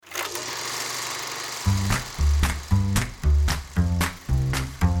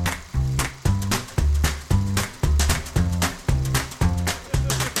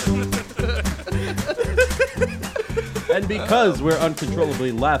And because we're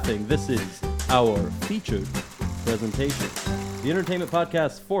uncontrollably laughing, this is our featured presentation. The entertainment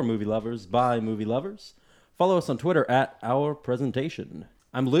podcast for movie lovers by movie lovers. Follow us on Twitter at Our Presentation.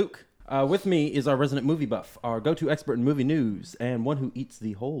 I'm Luke. With me is our resident movie buff, our go-to expert in movie news, and one who eats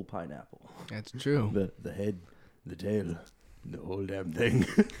the whole pineapple. That's true. The head, the tail, the whole damn thing.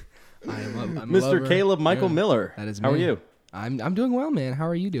 I'm Mr. Caleb Michael Miller. That is me. How are you? I'm doing well, man. How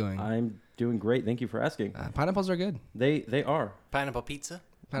are you doing? I'm doing great. Thank you for asking. Pineapples are good. They are. Pineapple pizza?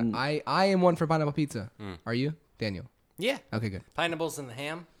 I am one for pineapple pizza. Are you, Daniel? Yeah. Okay, good. Pineapples and the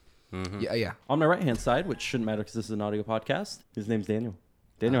ham? Yeah. On my right-hand side, which shouldn't matter because this is an audio podcast, his name's Daniel.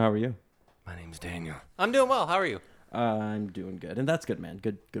 Daniel, how are you? My name's Daniel. I'm doing well. How are you? I'm doing good, and that's good, man.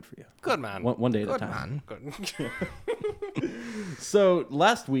 Good for you. Good, man. One day at a Good time. man. Good. So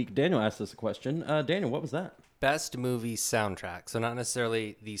last week, Daniel asked us a question. Daniel, what was that? Best movie soundtrack. So not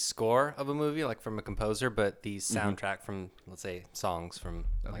necessarily the score of a movie, like from a composer, but the soundtrack from, let's say, songs from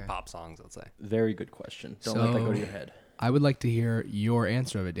like pop songs, let's say. Very good question. Don't let that go to your head. I would like to hear your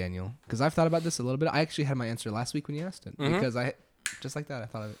answer of it, Daniel, because I've thought about this a little bit. I actually had my answer last week when you asked it, because I just like that I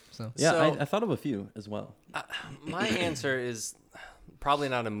thought of it. So Yeah, So- I thought of a few as well. My answer is probably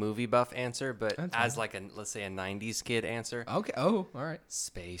not a movie buff answer, but That's as like a, let's say, a 90s kid answer. okay. Oh, all right.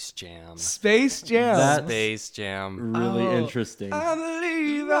 Space Jam. Space Jam. That's Space Jam. Really Oh, interesting. I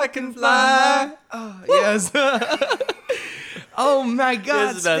believe I can fly. Oh, yes. Oh my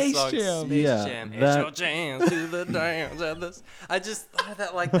God, This is the best Space song. Jam. Space Yeah, Jam. that- It's your jam to the dance of this. I just thought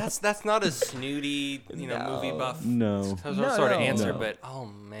that like that's not a snooty, movie buff No. sort No, of no. answer, No. but oh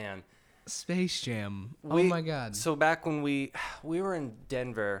man. Space Jam. Oh We- my God. So back when we were in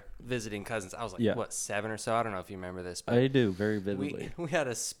Denver visiting cousins, I was like, Yeah. what, 7 or so? I don't know if you remember this, but I do, very vividly. we had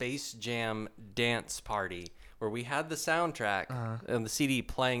a Space Jam dance party where we had the soundtrack and the CD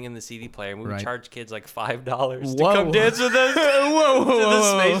playing in the CD player, and we would Right. charge kids like $5 to Whoa. come dance with us. whoa, to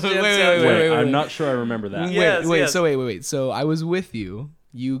the Space Jam soundtrack. Wait, wait. I'm not sure I remember that. Wait, Yes, wait, yes. so wait. So I was with you.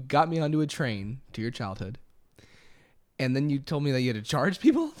 You got me onto a train to your childhood. And then you told me that you had to charge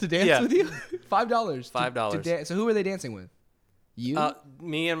people to dance Yeah. with you? $5. $5. So who were they dancing with? You?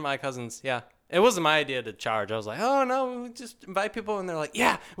 Me and my cousins, yeah. It wasn't my idea to charge. I was like, oh, no, we just invite people. And they're like,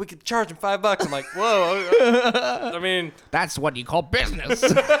 yeah, we could charge them $5. I'm like, whoa. I mean, That's what you call business.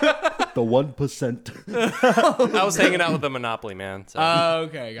 The 1%. I was hanging out with the Monopoly man. So.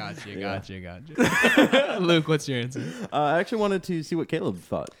 Okay, gotcha. Luke, what's your answer? I actually wanted to see what Caleb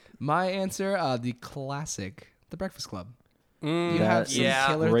thought. My answer, the classic, The Breakfast Club. You That have some is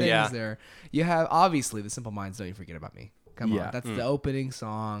killer great. things Yeah. there. You have, obviously, The Simple Minds, Don't You Forget About Me. Come Yeah. on. That's the opening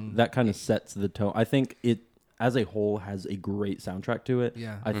song. That kind of sets the tone. I think it, as a whole, has a great soundtrack to it.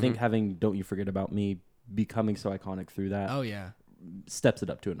 Yeah. I think having Don't You Forget About Me becoming so iconic through that Oh, yeah. steps it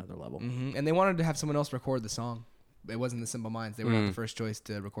up to another level. And they wanted to have someone else record the song. It wasn't The Simple Minds. They were not the first choice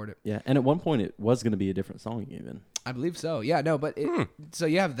to record it. Yeah, and at one point it was going to be a different song even. I believe so. Yeah, no, but so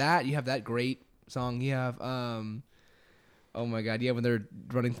you have that. You have that great song. You have, oh my God, yeah, when they're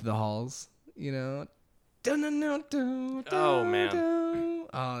running through the halls, you know. Oh, man.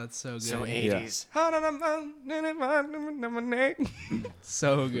 Oh, that's so good. So 80s.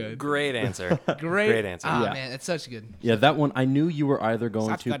 So good. Great answer. Great answer. Ah, Yeah. man, it's such good. Yeah, that one, I knew you were either going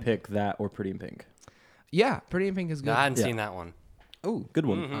Such to good. pick that or Pretty in Pink. Yeah, Pretty in Pink is good. No, I hadn't Yeah. seen that one. Oh, good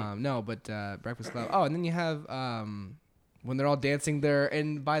one. No, but Breakfast Club. Oh, and then you have when they're all dancing there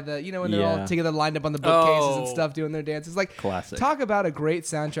and by the, when they're all Yeah. together lined up on the bookcases and Oh. stuff doing their dances. Like, Classic. talk about a great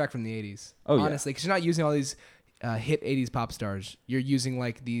soundtrack from the 80s. Oh, yeah. honestly, because you're not using all these hit 80s pop stars. You're using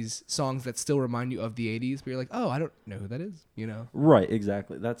like these songs that still remind you of the 80s, but you're like, oh, I don't know who that is, Right,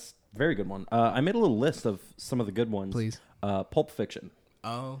 exactly. That's a very good one. I made a little list of some of the good ones. Please. Pulp Fiction.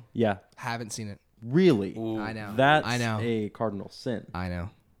 Oh, Yeah, haven't seen it. really. I know. That's I know. a cardinal sin. I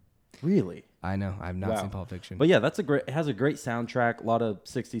know. Really. I've not Wow. seen Pulp Fiction. But yeah, it has a great soundtrack, a lot of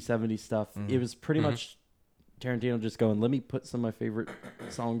 60s, 70s stuff. It was pretty much Tarantino just going, let me put some of my favorite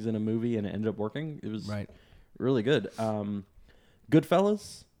songs in a movie, and it ended up working. It was Right. really good.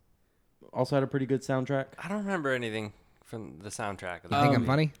 Goodfellas also had a pretty good soundtrack. I don't remember anything from the soundtrack. Of You that. think I'm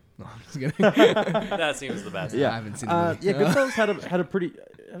funny? No, I'm just kidding. That seems the best. Yeah, I haven't seen the movie. Yeah, Goodfellas had a pretty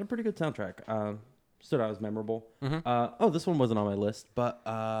good soundtrack. Stood out as memorable. This one wasn't on my list, but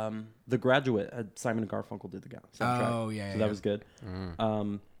The Graduate had Simon and Garfunkel did the soundtrack. Oh, yeah, so yeah, that yeah. was good.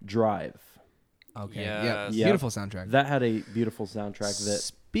 Drive, Okay. Yes. Yeah. Yeah. Beautiful soundtrack. that had a beautiful soundtrack. That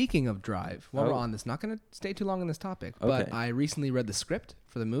Speaking of Drive, while we're Oh. on this, not going to stay too long on this topic, Okay. but I recently read the script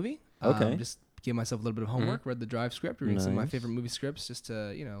for the movie. Okay. Just gave myself a little bit of homework, read the Drive script, reading some of my Nice. favorite movie scripts just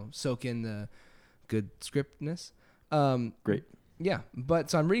to, soak in the good scriptness. great. Yeah, but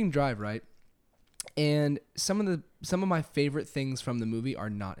so I'm reading Drive, right? And some of my favorite things from the movie are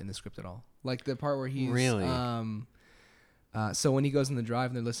not in the script at all. Like the part where he's Really? So when he goes in the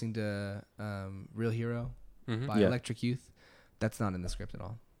drive and they're listening to "Real Hero" by Yeah. Electric Youth, that's not in the script at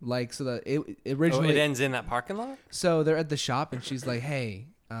all. Like so it Oh, originally it ends in that parking lot? so they're at the shop and she's like, "Hey,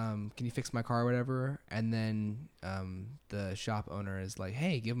 can you fix my car or whatever?" And then the shop owner is like,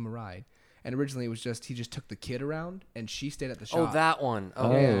 "Hey, give him a ride." And originally it was just he just took the kid around and she stayed at the shop. Oh, that one.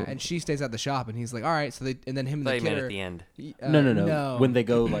 Oh. Yeah, and she stays at the shop and he's like, "All right." So then him and I the thought you kid meant are, at the end. No. When they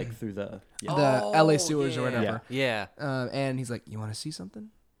go like through the yeah. the Oh, LA sewers or whatever. Yeah. And he's like, "You want to see something?"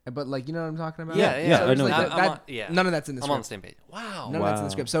 But like, you know what I'm talking about? Yeah, yeah. So I know originally that. none of that's in the I'm script. on the same page. Wow. None of that's in Wow. the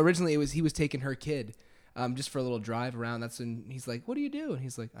script. So originally he was taking her kid, just for a little drive around. That's when he's like, "What do you do?" And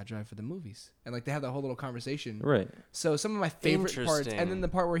he's like, "I drive for the movies." And like they have that whole little conversation. Right. So some of my favorite parts, Interesting. and then the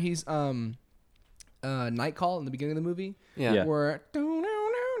part where he's Night Call in the beginning of the movie, Yeah. Yeah. where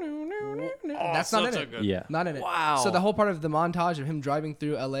that's not in so it. good. Yeah. Not in it. Wow. So the whole part of the montage of him driving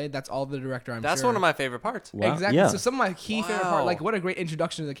through LA, that's all the director. That's sure. one of my favorite parts. Wow. Exactly. Yeah. So some of my key favorite Wow. part, like what a great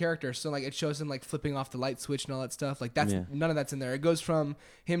introduction to the character. So like it shows him like flipping off the light switch and all that stuff. Like that's Yeah. none of that's in there. It goes from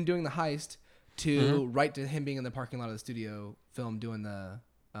him doing the heist to Mm-hmm. right to him being in the parking lot of the studio film doing the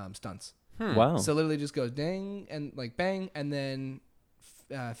stunts. Wow. So literally just goes dang and like bang and then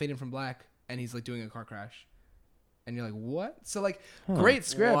fading from black and he's like doing a car crash. And you're like, what? So like great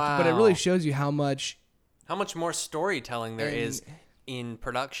script, but it really Wow. shows you how much more storytelling there And- is in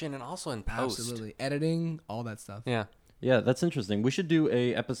production and also in post. absolutely editing, all that stuff. Yeah. Yeah, that's interesting. We should do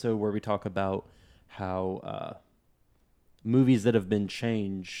a episode where we talk about how movies that have been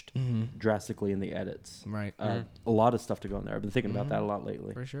changed drastically in the edits. Right. A lot of stuff to go in there. I've been thinking about that a lot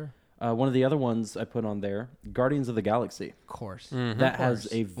lately. For sure. One of the other ones I put on there, Guardians of the Galaxy. Of course. That has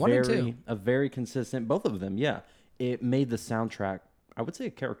course. a 1 and 2. very consistent. Both of them, yeah. It made the soundtrack, I would say,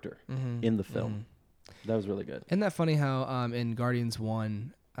 a character in the film. That was really good. Isn't that funny how in Guardians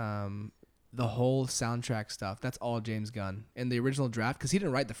 1, the whole soundtrack stuff, that's all James Gunn. In the original draft, because he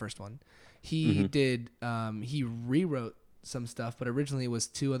didn't write the first one. He did, he rewrote some stuff, but originally it was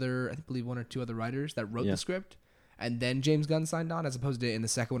I believe one or two other writers that wrote Yeah. the script. And then James Gunn signed on, as opposed to in the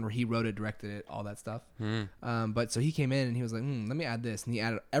second one where he wrote it, directed it, all that stuff. But so he came in and he was like, let me add this. And he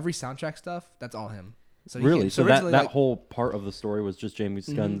added every soundtrack stuff. That's all him. So he Really? came- So originally, that like- whole part of the story was just James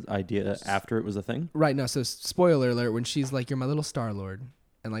Gunn's idea after it was a thing? Right, no, so spoiler alert, when she's like, "You're my little Star-Lord,"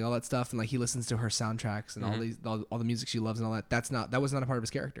 and like all that stuff, and like he listens to her soundtracks and all the music she loves and all that, that was not a part of his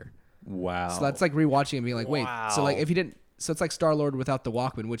character. Wow. So that's like rewatching and being like, wait, so like if he didn't, so it's like Star-Lord without the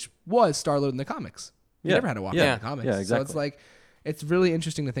Walkman, which was Star-Lord in the comics. He Yeah. never had a Walkman Yeah. in the comics. Yeah, So exactly. it's like, it's really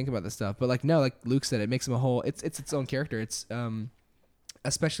interesting to think about this stuff. But like, no, like Luke said, it makes him a whole, it's its own character. It's,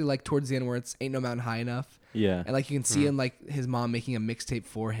 especially like towards the end where it's Ain't No Mountain High Enough. Yeah. And like you can see in like his mom making a mixtape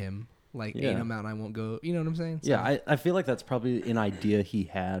for him. Like Yeah. Ain't No Mountain I Won't Go. You know what I'm saying? So- Yeah, I feel like that's probably an idea he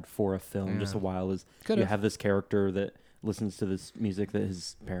had for a film just a while is you Could've. have this character that listens to this music that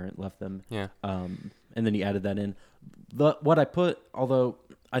his parent left them. Yeah. And then he added that in. What I put, although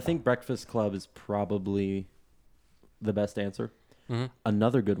I think Breakfast Club is probably the best answer.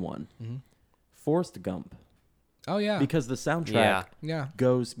 Another good one, Forrest Gump. Oh yeah. Because the soundtrack Yeah. Yeah.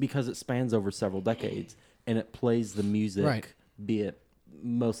 goes, because it spans over several decades and it plays the music, Right. be it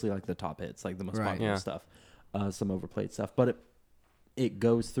mostly like the top hits, like the most Right. popular Yeah. stuff, some overplayed stuff, but it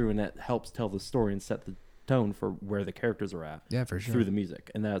goes through and it helps tell the story and set the tone for where the characters are at Yeah, for sure. through the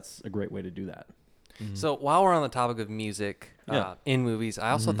music, and that's a great way to do that. So while we're on the topic of music Yeah. in movies, I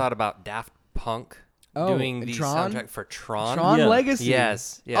also thought about Daft Punk Oh, doing and the Tron? soundtrack for Tron. Tron Yeah. Legacy.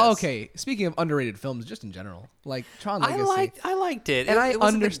 Yes. Yes. Oh, okay. Speaking of underrated films, just in general, like Tron Legacy. I liked it. And it I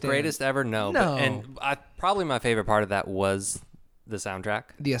wasn't understand. the greatest ever, no. No. Probably my favorite part of that was the soundtrack.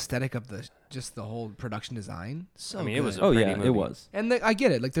 The aesthetic of the whole production design. So I mean, it was good. a Oh pretty yeah, movie. it was. And I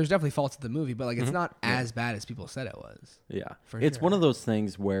get it. Like, there's definitely faults to the movie, but like, it's not as bad as people said it was. Yeah, For it's sure. one of those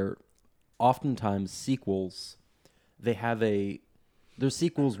things where oftentimes sequels, there's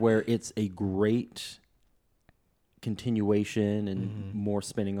sequels where it's a great continuation and more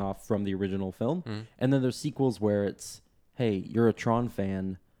spinning off from the original film, and then there's sequels where it's, hey, you're a Tron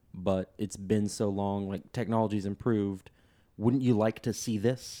fan, but it's been so long, like technology's improved, wouldn't you like to see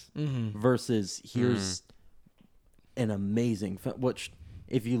this? Versus here's an amazing film, which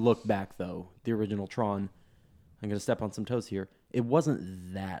if you look back though, the original Tron, I'm going to step on some toes here, it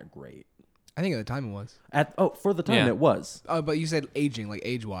wasn't that great. I think at the time it was. For the time Yeah. it was. Oh, but you said aging, like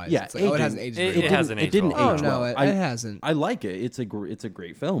age-wise. Yeah, It's like, oh, it aging. hasn't aged. It very well. hasn't aged didn't well. Oh age no, well. it hasn't. I like it. It's a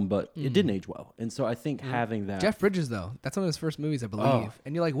great film, but it didn't age well. And so I think having that Jeff Bridges, though, that's one of his first movies, I believe. Oh.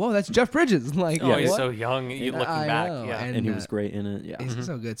 And you're like, whoa, that's Jeff Bridges. Like, Oh, he's what? so young. You looking I back, know, yeah. and he was great in it. Yeah. He's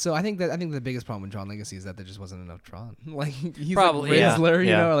so good. So I think the biggest problem with Tron Legacy is that there just wasn't enough Tron. Like he's Probably, like yeah. Rizzler, you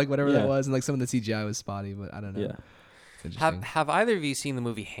Yeah. know, or like whatever Yeah. that was, and like some of the CGI was spotty, but I don't know. Yeah. It's interesting. Have either of you seen the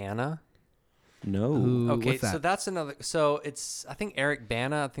movie Hannah? No. Ooh, Okay, what's that? so that's another. So it's I think Eric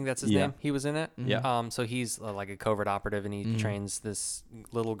Bana. I think that's his Yeah. name. He was in it. Yeah. So he's like a covert operative, and he trains this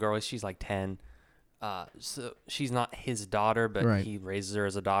little girl. She's like 10. So she's not his daughter, but Right. he raises her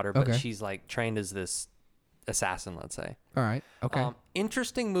as a daughter. But Okay. she's like trained as this assassin, let's say. All right. Okay.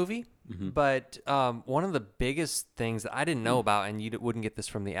 Interesting movie, but one of the biggest things that I didn't know about, and you wouldn't get this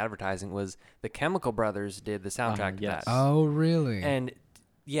from the advertising, was the Chemical Brothers did the soundtrack to yes. that. Oh, really? And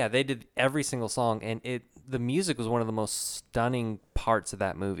yeah, they did every single song, and the music was one of the most stunning parts of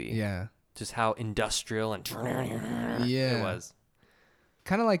that movie. yeah. Just how industrial and Yeah. it was.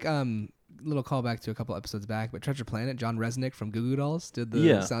 Kind of like little callback to a couple episodes back, but Treasure Planet. John Resnick from Goo Goo Dolls did the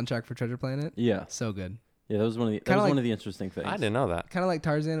Yeah. soundtrack for Treasure Planet. Yeah. So good. Yeah, that was one of the Kinda like- one of the interesting things. I didn't know that. Kind of like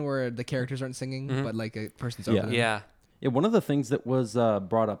Tarzan, where the characters aren't singing, but like a person's Yeah. over them. Yeah. Yeah, one of the things that was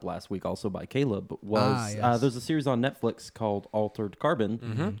brought up last week also by Caleb was yes. there's a series on Netflix called Altered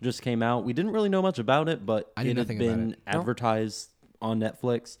Carbon. Just came out. We didn't really know much about it, but I knew it had nothing about been it. advertised on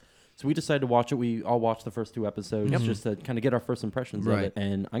Netflix. So we decided to watch it. We all watched the first 2 episodes just to kind of get our first impressions of Right. it.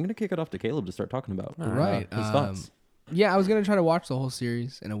 And I'm going to kick it off to Caleb to start talking about Right. his thoughts. Yeah, I was gonna try to watch the whole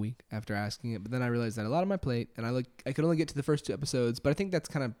series in a week after asking it, but then I realized that a lot on my plate, and I could only get to the first 2 episodes. But I think that's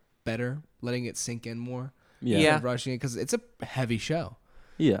kind of better, letting it sink in more. Yeah. Instead of rushing it, because it's a heavy show,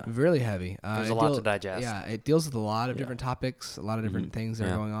 Yeah. really heavy. There's it a lot to digest. Yeah, it deals with a lot of different topics, a lot of different things that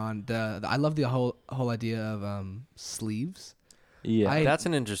Yeah. are going on. I love the whole idea of sleeves. Yeah. That's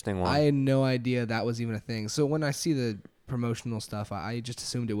an interesting one. I had no idea that was even a thing. So when I see the promotional stuff, I just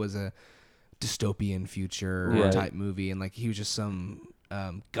assumed it was a dystopian future Right. type movie, and like he was just some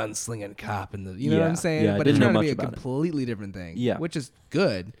gunslinging cop in the, you know what Yeah. I'm saying? Yeah, I But it's didn't know trying to be a much about it. completely different thing. Yeah. which is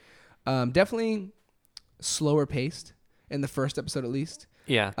good. Definitely slower paced in the first episode at least.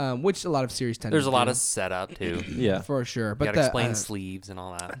 yeah. Which a lot of series tend There's to a lot do, of setup too. You Yeah. for sure. But gotta explain the sleeves and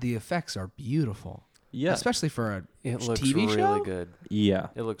all that. the effects are beautiful. Yeah. Especially for a It looks TV really show. good. Yeah.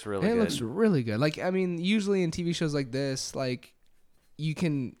 It looks really It good. looks really good. Like, I mean, usually in TV shows like this, like,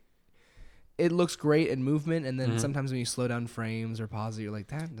 it looks great in movement, and then sometimes when you slow down frames or pause it, you're like,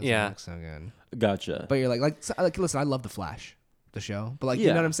 that doesn't Yeah. look so good. Gotcha. But you're like, listen, I love The Flash, the show, but like, you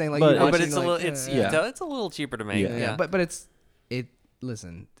Yeah. know what I'm saying? Like, But- you're Oh, but watching, it's a like, little. It's yeah. it's a little cheaper to make. Yeah. Yeah. but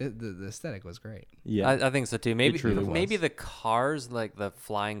listen, the aesthetic was great. Yeah. I think so too. Maybe truly maybe was. the cars, like the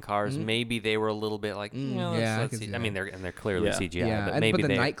flying cars, maybe they were a little bit like, yeah, I let's could see. see I mean, that. they're clearly Yeah. CGI, but and maybe the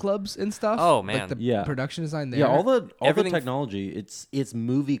they. nightclubs and stuff. Oh, like man. the Yeah. production design there. Yeah, all the Everything- technology, it's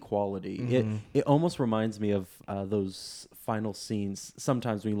movie quality. It almost reminds me of those final scenes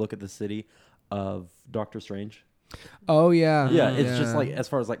sometimes when you look at the city of Doctor Strange. Oh yeah, Yeah, it's just like as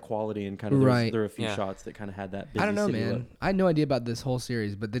far as like quality and kind of Right. there are a few Yeah. shots that kind of had that busy I don't know, city man. look. I had no idea about this whole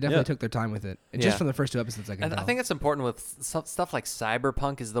series, but they definitely Yeah. took their time with it. And Yeah. just from the first 2 episodes, I can And tell. I think it's important with stuff like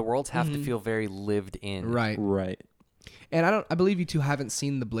cyberpunk is the worlds have to feel very lived in. right. Right. And I believe you two haven't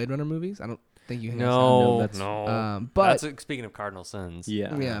seen the Blade Runner movies. I don't think you have. No, that's- no. but That's speaking of cardinal sins.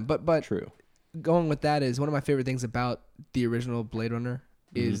 Yeah. yeah, but True. going with that is one of my favorite things about the original Blade Runner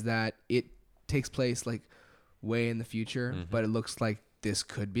is that it takes place like way in the future, but it looks like this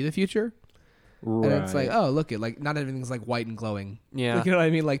could be the future. Right. And it's like, oh, look, not everything's like white and glowing. Yeah. Like, you know what I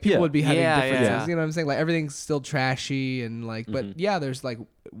mean? Like people Yeah. would be having Yeah, differences. yeah. You know what I'm saying? Like everything's still trashy and like, but yeah, there's like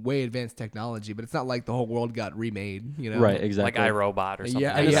way advanced technology, but it's not like the whole world got remade. You know? Right, Like exactly. iRobot or something.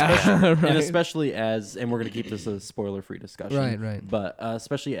 Yeah, like yeah. that. Right. And especially and we're going to keep this a spoiler-free discussion. Right. But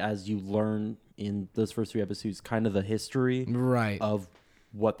especially as you learn in those first 3 episodes kind of the history Right. of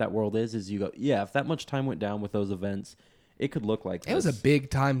what that world is you go, yeah, if that much time went down with those events, it could look like It was a this. big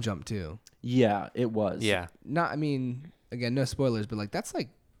time jump too. Yeah, it was. Yeah. I mean, again, no spoilers, but like that's like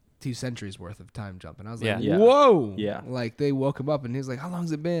 2 centuries worth of time jump. And I was like, Yeah. Yeah. whoa. Yeah. Like they woke him up and he was like, how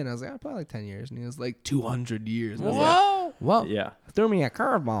long's it been? I was like, oh, probably like 10 years. And he was like, 200 years. And I was like, Whoa. whoa. Yeah. Threw me a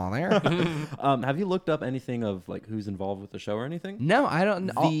curveball there. Have you looked up anything of like who's involved with the show or anything? No, I don't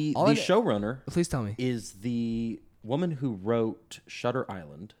know. The showrunner Please tell me. is the woman who wrote Shutter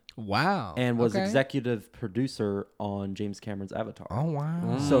Island. Wow. and was Okay. executive producer on James Cameron's Avatar. Oh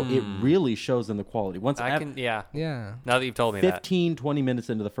wow. So it really shows in the quality. Once Yeah. Now that you've told me that. 15, 20 minutes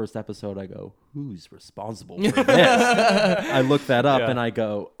into the first episode, I go, who's responsible for this? I look that up and I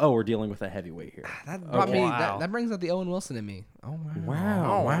go, oh, we're dealing with a heavyweight here. That brought me. Wow. That brings out the Owen Wilson in me. Oh wow.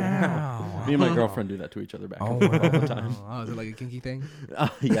 Wow. Wow. Me and my girlfriend do that to each other back Oh, and forth all the time. Oh, is it like a kinky thing?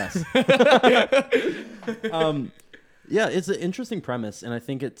 Yes. Yeah, it's an interesting premise, and I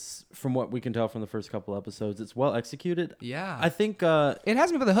think it's, from what we can tell from the first couple episodes, it's well executed. Yeah. I think It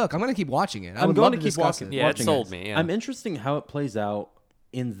has me by the hook. I'm gonna keep watching it. I I'm would going love to keep discuss watching. it. Yeah, it watching sold me, yeah. I'm interesting how it plays out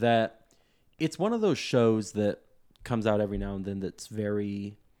in that it's one of those shows that comes out every now and then that's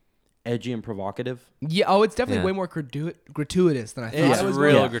very edgy and provocative. Yeah. Oh, it's definitely Yeah. way more gratuitous than I thought. It's it was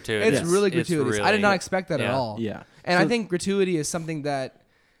real gonna be. gratuitous. It's really It's gratuitous. I really- did not expect that at yeah. all. Yeah. And So- I think gratuity is something that,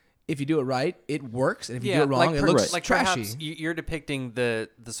 if you do it right, it works, and if you Yeah, do it wrong, it looks like trashy. perhaps you're depicting the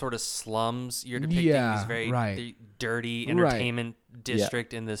sort of slums. You're depicting Yeah, this very right. dirty Right. entertainment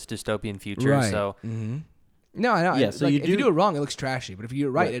district in this dystopian future. Right. So No, I know. Yeah, so like, you if you do- do it wrong, it looks trashy. But if you do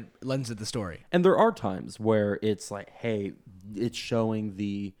it right, Right. it lends to the story. And there are times where it's like, hey, it's showing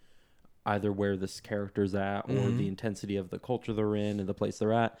the either where this character's at or Mm-hmm. the intensity of the culture they're in and the place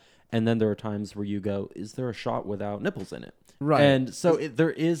they're at. And then there are times where you go, is there a shot without nipples in it? Right. And so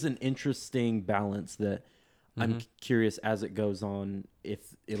there is an interesting balance that I'm Mm-hmm. curious as it goes on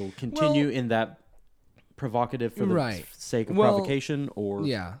if it'll continue in that provocative for the Right. sake of Well, provocation or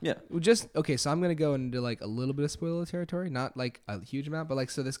Yeah. yeah. Well, just okay. So I'm gonna go into like a little bit of spoiler territory, not like a huge amount, but like,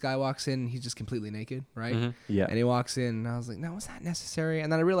 so this guy walks in, he's just completely naked, right? Yeah. And he walks in, and I was like, no, was that necessary?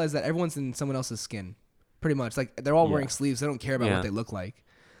 And then I realized that everyone's in someone else's skin, pretty much. Like they're all wearing Yeah. sleeves. They don't care about Yeah. what they look like.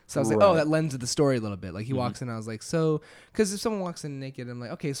 So I was like, oh, Right. that lends to the story a little bit. Like he walks in, I was like, so, because if someone walks in naked, I'm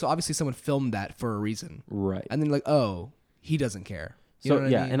like, okay, so obviously someone filmed that for a reason. Right. And then like, oh, he doesn't care. You So know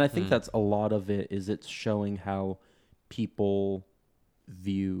what yeah, I mean? and I think that's a lot of it is it's showing how people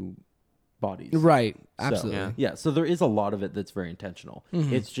view bodies. Right. So, Absolutely. yeah. So there is a lot of it that's very intentional.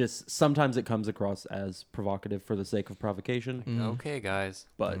 Mm-hmm. It's just sometimes it comes across as provocative for the sake of provocation. okay, guys.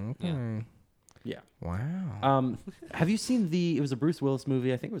 But Okay. yeah. Wow. Have you seen it was a Bruce Willis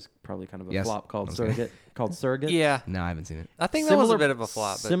movie. I think it was probably kind of a Yes. flop called I was gonna- Surrogate. Yeah, No, I haven't seen it. I think that was a bit of a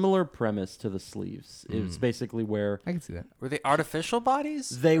flop. But Similar premise to the sleeves. It was basically where I can see that. were they artificial bodies?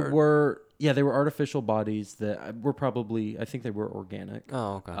 they Or- were artificial bodies that were probably, I think they were organic.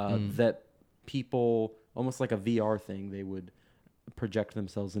 Oh, okay. That people, almost like a VR thing, they would project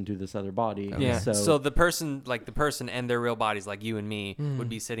themselves into this other body. Yeah. So, So the person and their real bodies, like you and me, would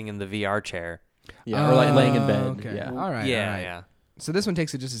be sitting in the VR chair. yeah, or like laying in bed. Okay. Yeah. All right. Yeah, all right. yeah. So this one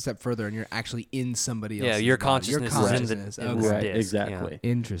takes it just a step further, and you're actually in somebody else's Yeah, your body. consciousness Your is in consciousness. the Okay. Right, disc, exactly.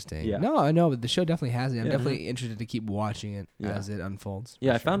 Interesting. Yeah. No, I know, but the show definitely has it. I'm Yeah. definitely interested to keep watching it Yeah. as it unfolds.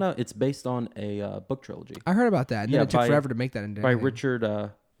 Yeah, for I sure. found out it's based on a book trilogy I heard about that, and Yeah, then it took by- forever to make that into by anything.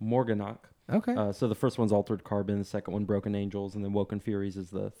 Richard Morganach. Okay. So the first one's Altered Carbon, the second one Broken Angels, and then Woken Furies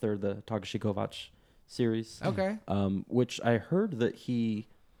is the third, the Takashi Kovacs series. okay. Which I heard that he,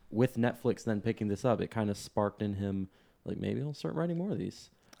 with Netflix then picking this up, it kind of sparked in him, like, maybe I'll start writing more of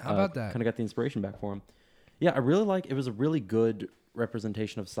these. How about that? Kind of got the inspiration back for him. Yeah, I really it was a really good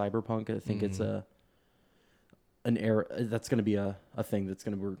representation of cyberpunk. I think it's an era that's going to be a thing that's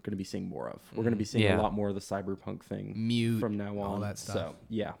we're going to be seeing more of. We're going to be seeing Yeah. a lot more of the cyberpunk thing Mute, from now on. all that stuff. So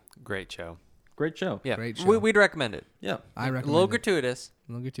yeah, Great show. great show. Yeah, Great We, show. we'd recommend it. Yeah, I A recommend little it. gratuitous,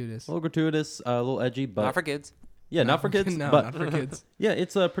 Look at this. a little gratuitous, a little edgy, but not for kids. yeah, not for kids. No, but not for kids. yeah,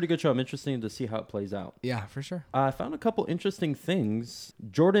 it's a pretty good show. I'm interested to see how it plays out. Yeah, for sure. I found a couple interesting things.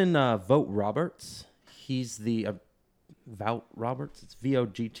 Jordan Vogt Roberts, he's the Vogt Roberts. It's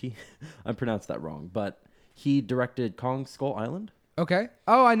VOGT. I pronounced that wrong, but he directed Kong Skull Island. Okay.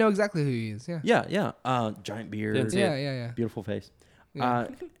 Oh, I know exactly who he is. Yeah. Yeah. Giant beard. Didn't see Yeah, it. yeah. Beautiful face. Yeah.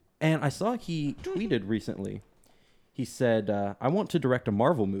 And I saw he tweeted recently. He said, I want to direct a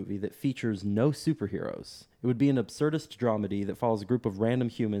Marvel movie that features no superheroes. It would be an absurdist dramedy that follows a group of random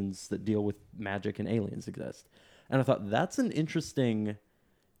humans that deal with magic and aliens exist. And I thought, that's an interesting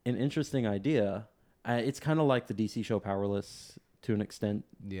idea. It's kind of like the DC show Powerless to an extent,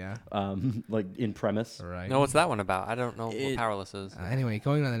 Yeah. like in premise. All right. No, what's that one about? I don't know what It- Powerless is. Anyway,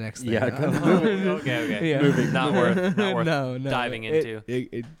 going on the next thing. Yeah, Okay. Yeah. Not worth no, diving It- into.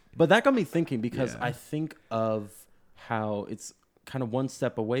 it- But that got me thinking because Yeah. I think of how it's kind of one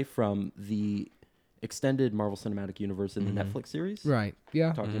step away from the extended Marvel Cinematic Universe in the Netflix series. right.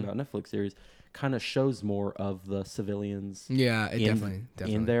 Yeah. Talking about Netflix series kind of shows more of the civilians Yeah, it in,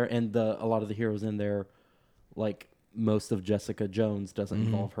 definitely. in there, and a lot of the heroes in there, like most of Jessica Jones doesn't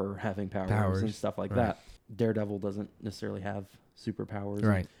involve her having powers and stuff like Right. that. Daredevil doesn't necessarily have superpowers.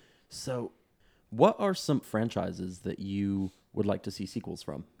 Right. So, what are some franchises that you would like to see sequels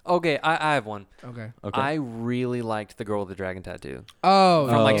from? Okay, I have one. Okay. Okay. I really liked The Girl with the Dragon Tattoo. Oh,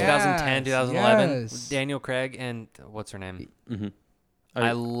 From like yes, 2010, 2011. yes. Daniel Craig and what's her name? Mm-hmm.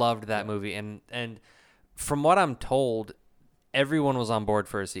 I loved that movie. And from what I'm told, everyone was on board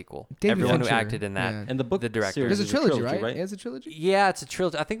for a sequel. David Everyone Fincher, who acted in that. yeah. And the book The director. series There's a is trilogy, right? right? It's a trilogy. Yeah, it's a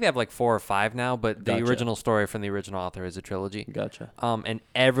trilogy. I think they have like 4 or 5 now, but the Gotcha. original story from the original author is a trilogy. Gotcha. And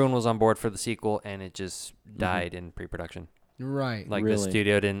everyone was on board for the sequel, and it just died in pre-production. Right. Like the Really?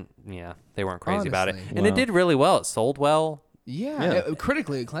 studio didn't, they weren't crazy about it. Honestly. And it Wow. did really well. It sold well, yeah.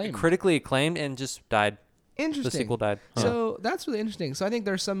 Critically acclaimed. critically acclaimed, and just died. Interesting. The sequel died. So that's really interesting. So I think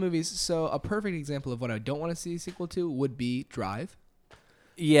there's some movies. So a perfect example of what I don't want to see a sequel to would be Drive.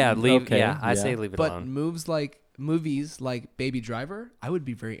 Yeah, leave. Okay, Yeah, I yeah. say leave it But alone. movies like Baby Driver, I would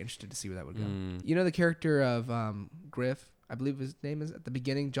be very interested to see where that would go. Mm. You know the character of Griff, I believe his name is at the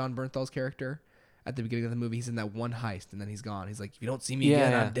beginning, John Bernthal's character. At the beginning of the movie, he's in that one heist, and then he's gone. He's like, if you don't see me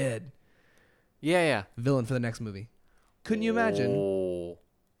again, Yeah. I'm dead. Yeah. Villain for the next movie. Couldn't you imagine? Oh.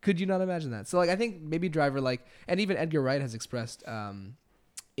 Could you not imagine that? So like I think maybe Driver and even Edgar Wright has expressed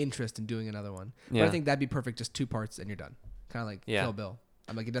interest in doing another one. But Yeah. I think that'd be perfect, just 2 parts and you're done. Kind of like Yeah. Kill Bill.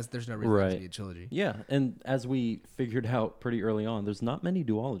 I'm like there's no reason for it Right. to be a trilogy. Yeah, and as we figured out pretty early on, there's not many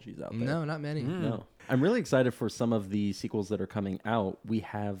duologies out there. No, not many. No. I'm really excited for some of the sequels that are coming out. We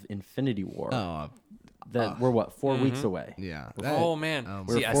have Infinity War. Oh, That we're 4 weeks away. yeah. Oh man.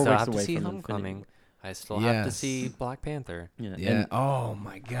 We're See, I 4 still weeks have to away see from Homecoming. Infinity I still have to Yes. see Black Panther. Yeah. Yeah. And, Oh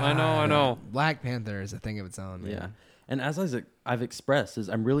my god. I know. Black Panther is a thing of its own. Man. yeah. And as I've expressed, is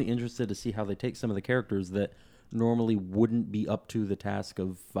I'm really interested to see how they take some of the characters that normally wouldn't be up to the task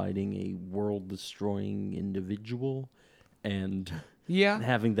of fighting a world-destroying individual and Yeah.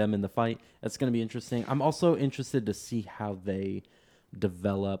 having them in the fight. That's going to be interesting. I'm also interested to see how they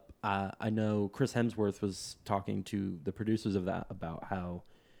develop. I know Chris Hemsworth was talking to the producers of that about how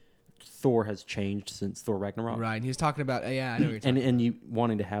Thor has changed since Thor Ragnarok. Right. And he was talking about. Yeah, I know what you're talking. And you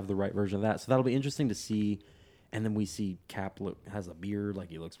wanting to have the right version of that. So that'll be interesting to see. And then we see Cap has a beard, like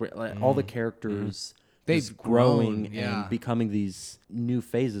he looks weird. Like all the characters They've just growing grown, yeah. and becoming these new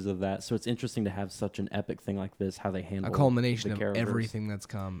phases of that. So it's interesting to have such an epic thing like this, how they handle A culmination the of characters. everything that's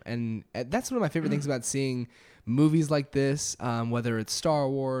come, and that's one of my favorite things about seeing movies like this. Whether it's Star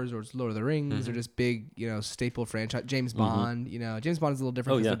Wars or it's Lord of the Rings or just big, staple franchise. James Bond. James Bond is a little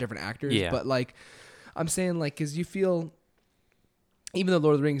different because yeah. they're different actors. Yeah. But like, I'm saying like, because you feel, even though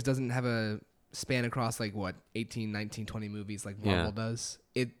Lord of the Rings doesn't have a span across like what 18, 19, 20 movies like Marvel does,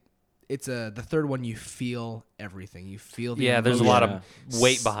 it's the third one. You feel everything. You feel the Yeah, there's a emotion. lot of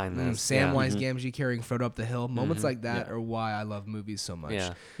weight behind this. Samwise yeah. Gamgee carrying Frodo up the hill. Moments like that are why I love movies so much.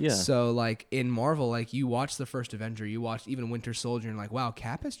 Yeah. Yeah. So like in Marvel, like you watch the first Avenger, you watch even Winter Soldier, and like, wow,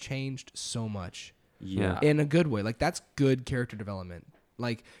 Cap has changed so much Yeah. in a good way. Like that's good character development.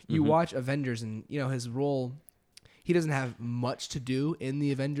 Like you watch Avengers, and his role, he doesn't have much to do in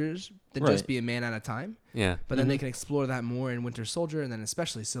the Avengers than just Right. be a man at a time. Yeah. But then they can explore that more in Winter Soldier, and then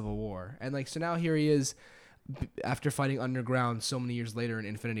especially Civil War. And like so now here he is, after fighting underground so many years later in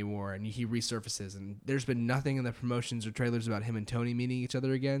Infinity War, and he resurfaces. And there's been nothing in the promotions or trailers about him and Tony meeting each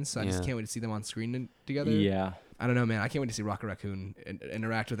other again. So I just Yeah. can't wait to see them on screen together. Yeah. I don't know, man. I can't wait to see Rocket Raccoon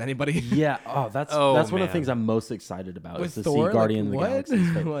interact with anybody. Yeah. Oh, that's Oh, one of the man. things I'm most excited about With is to Thor? see Guardian Like, of the what?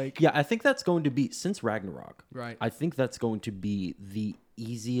 Galaxy's face. Like- yeah, I think that's going to be since Ragnarok. Right. I think that's going to be the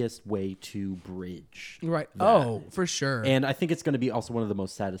easiest way to bridge. Right. that. Oh, for sure. And I think it's going to be also one of the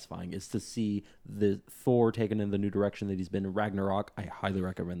most satisfying is to see the Thor taken in the new direction that he's been in Ragnarok. I highly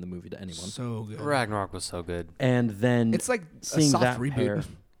recommend the movie to anyone. so good. Ragnarok was so good. And then It's like a seeing soft that reboot. pair.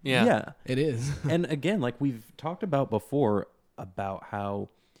 Yeah. Yeah. It is. And again, like we've talked about before, about how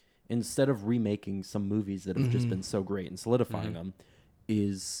instead of remaking some movies that have just been so great and solidifying them,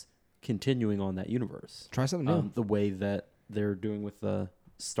 is continuing on that universe. Try something new. The way that they're doing with the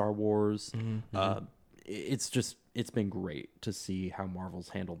Star Wars. It's been great to see how Marvel's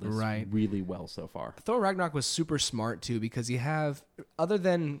handled this Right. really well so far. Thor Ragnarok was super smart too, because you have, other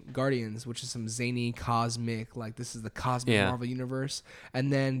than Guardians, which is some zany cosmic, like this is the cosmic Yeah. Marvel universe,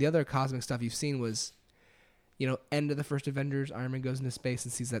 and then the other cosmic stuff you've seen was, end of the first Avengers, Iron Man goes into space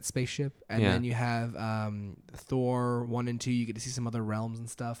and sees that spaceship, and Yeah. then you have Thor 1 and 2, you get to see some other realms and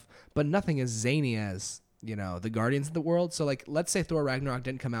stuff, but nothing as zany as the Guardians of the world. So like, let's say Thor Ragnarok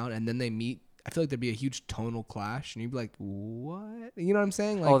didn't come out, and then they meet. I feel like there'd be a huge tonal clash, and you'd be like, "What?" You know what I'm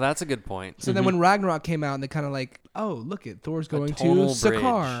saying? Like, Oh, that's a good point. so then when Ragnarok came out, and they kind of like, "Oh, look it, Thor's going to tonal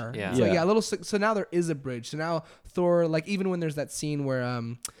Sakaar." bridge, yeah. So Yeah. yeah, a little. So now there is a bridge. So now Thor, like, even when there's that scene where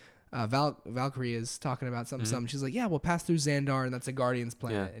Valkyrie is talking about something. She's like, yeah, we'll pass through Xandar, and that's a Guardians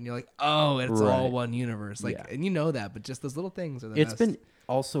planet. Yeah. And you're like, oh, it's all Right. one universe. Like, Yeah. and you know that, but just those little things are the It's best. been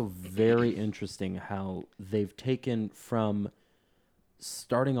also very interesting how they've taken from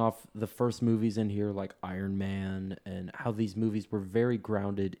starting off the first movies in here, like Iron Man, and how these movies were very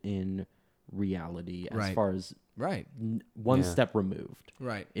grounded in reality as Right. far as right, one Yeah. step removed.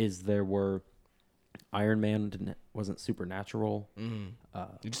 right. Is there were Iron Man wasn't supernatural. You're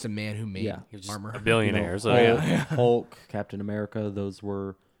just a man who made Yeah. He was just armor. a billionaire. So Hulk, yeah. Hulk, Captain America, those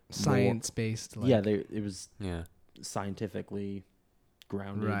were Science based. more, Like, yeah, it was Yeah. scientifically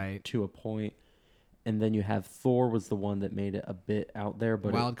grounded Right. to a point. And then you have Thor was the one that made it a bit out there,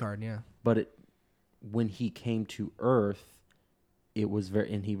 but wild card. Yeah. when he came to Earth, it was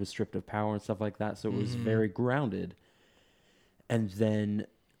very, and he was stripped of power and stuff like that, so it was very grounded. And then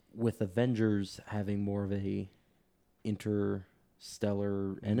with Avengers having more of a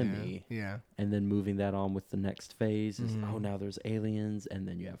interstellar enemy, Yeah. and then moving that on with the next phase is now there's aliens, and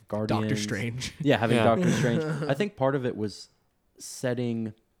then you have Guardians. Doctor Strange. Yeah, having Yeah. Doctor Strange. I think part of it was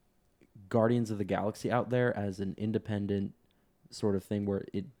setting Guardians of the Galaxy out there as an independent sort of thing where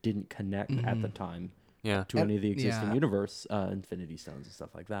it didn't connect at the time Yeah. to any of the existing yeah. universe, Infinity Stones and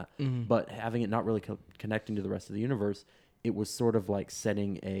stuff like that. Mm-hmm. But having it not really connecting to the rest of the universe, it was sort of like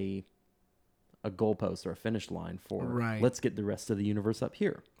setting a goalpost or a finish line for Right. let's get the rest of the universe up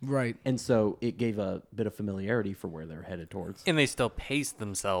here. Right. And so it gave a bit of familiarity for where they're headed towards. And they still paced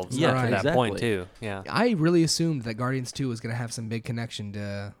themselves Yeah, up to right. that point exactly. too. Yeah. I really assumed that Guardians 2 was going to have some big connection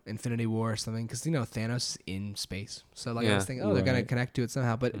to Infinity War or something because, Thanos is in space. So, I Yeah. was thinking, they're going to Right. connect to it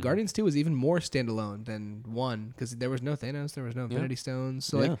somehow. But Guardians 2 was even more standalone than 1 because there was no Thanos, there was no Infinity Stones.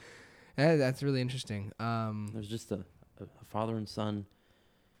 So, Yeah. that's really interesting. There's just a father and son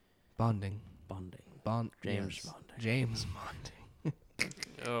Bonding. bonding. James yes. Bonding. James Bonding.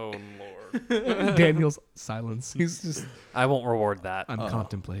 Oh Lord. Daniel's silence. He's just, I won't reward that. I'm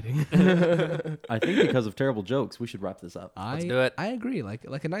contemplating. I think because of terrible jokes, we should wrap this up. Let's do it. I agree. Like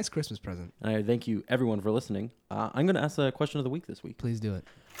a nice Christmas present. And I thank you, everyone, for listening. I'm going to ask a question of the week this week Please do it.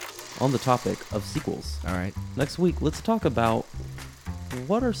 on the topic of sequels. All right. Next week, let's talk about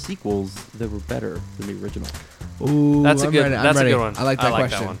what are sequels that were better than the original. Ooh, That's a I'm good. ready. I'm That's a ready. good one. I like that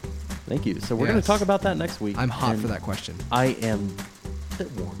question. That one. Thank you. So we're going Yes. to talk about that next week. I'm hot and for that question. I am a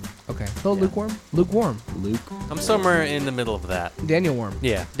bit warm. Okay. A little Yeah. lukewarm? Lukewarm. Luke. I'm somewhere in the middle of that. Daniel warm.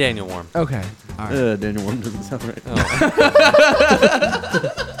 Yeah, Daniel Warm. Okay. All right. Daniel Warm doesn't sound right. Oh.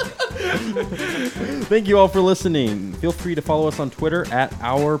 Thank you all for listening. Feel free to follow us on Twitter at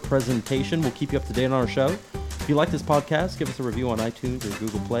Our Presentation. We'll keep you up to date on our show. If you like this podcast, give us a review on iTunes or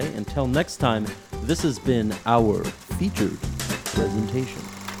Google Play. Until next time, this has been our featured presentation.